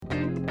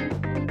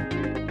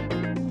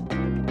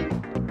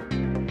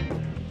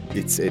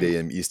It's 8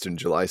 a.m. Eastern,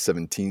 July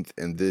 17th,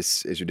 and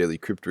this is your daily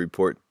crypto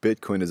report.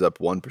 Bitcoin is up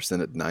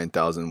 1% at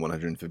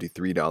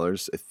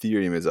 $9,153.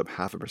 Ethereum is up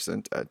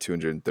 0.5% at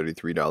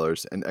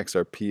 $233, and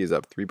XRP is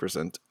up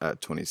 3% at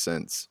 20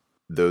 cents.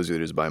 Those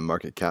leaders by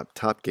market cap,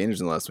 top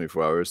gainers in the last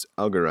 24 hours: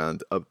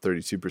 Algorand up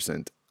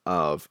 32%,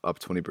 Aave up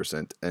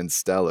 20%, and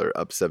Stellar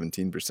up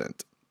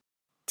 17%.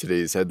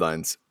 Today's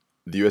headlines: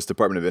 the U.S.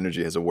 Department of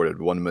Energy has awarded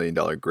 $1 million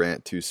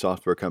grant to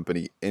software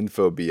company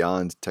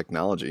infoBeyond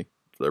Technology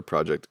for their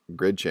project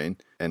GridChain,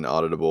 an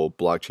auditable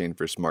blockchain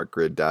for smart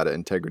grid data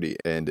integrity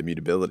and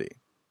immutability.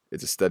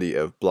 It's a study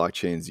of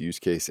blockchain's use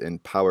case in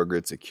power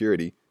grid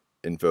security.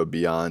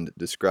 infoBeyond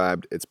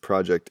described its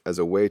project as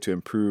a way to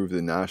improve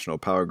the national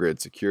power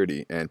grid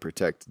security and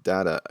protect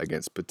data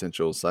against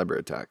potential cyber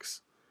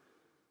attacks.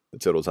 The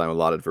total time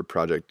allotted for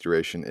project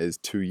duration is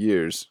 2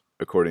 years,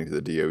 according to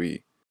the DOE.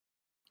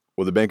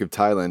 Well, the Bank of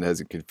Thailand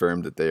has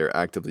confirmed that they are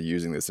actively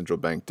using the central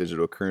bank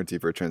digital currency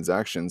for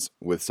transactions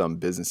with some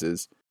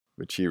businesses.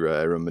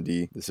 Vachira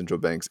Arumadi, the central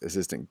bank's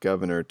assistant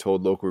governor,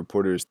 told local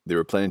reporters they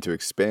were planning to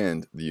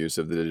expand the use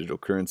of the digital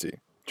currency.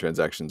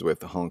 Transactions with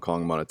the Hong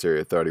Kong Monetary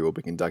Authority will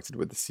be conducted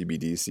with the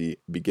CBDC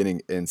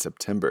beginning in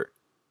September.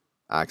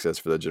 Access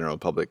for the general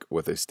public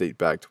with a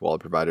state-backed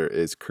wallet provider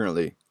is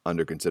currently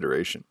under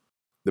consideration.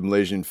 The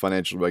Malaysian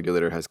financial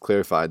regulator has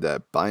clarified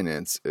that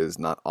Binance is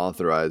not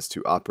authorized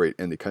to operate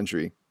in the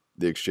country.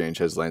 The exchange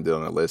has landed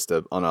on a list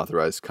of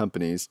unauthorized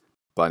companies.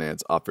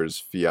 Binance offers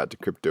fiat to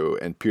crypto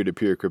and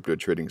peer-to-peer crypto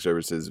trading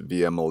services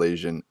via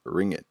Malaysian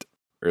ringgit.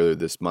 Earlier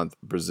this month,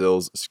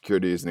 Brazil's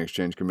Securities and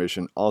Exchange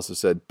Commission also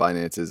said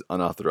Binance is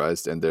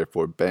unauthorized and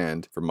therefore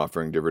banned from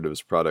offering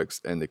derivatives products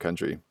in the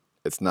country.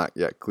 It's not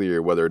yet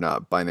clear whether or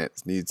not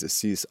Binance needs to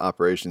cease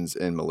operations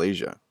in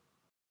Malaysia.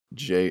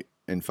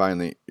 And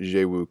finally,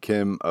 Jae-woo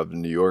Kim of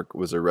New York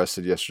was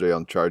arrested yesterday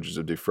on charges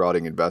of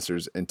defrauding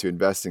investors into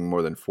investing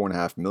more than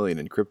 $4.5 million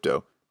in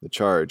crypto. The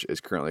charge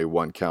is currently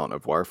one count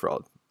of wire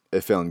fraud.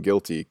 If found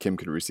guilty, Kim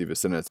could receive a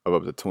sentence of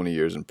up to 20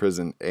 years in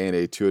prison and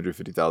a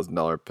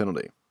 $250,000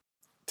 penalty.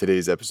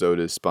 Today's episode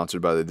is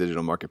sponsored by the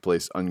digital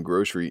marketplace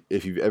Ungrocery.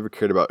 If you've ever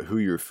cared about who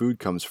your food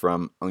comes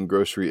from,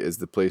 Ungrocery is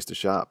the place to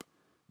shop.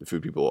 The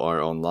food people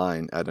are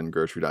online at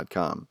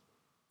ungrocery.com.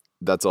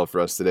 That's all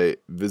for us today.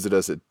 Visit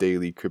us at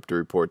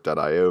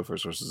dailycryptoreport.io for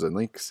sources and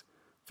links.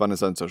 Find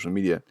us on social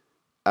media.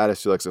 Add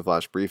us to Alexa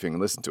Flash Briefing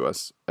and listen to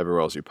us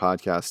everywhere else you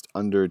podcast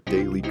under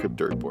Daily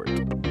Crypto Report.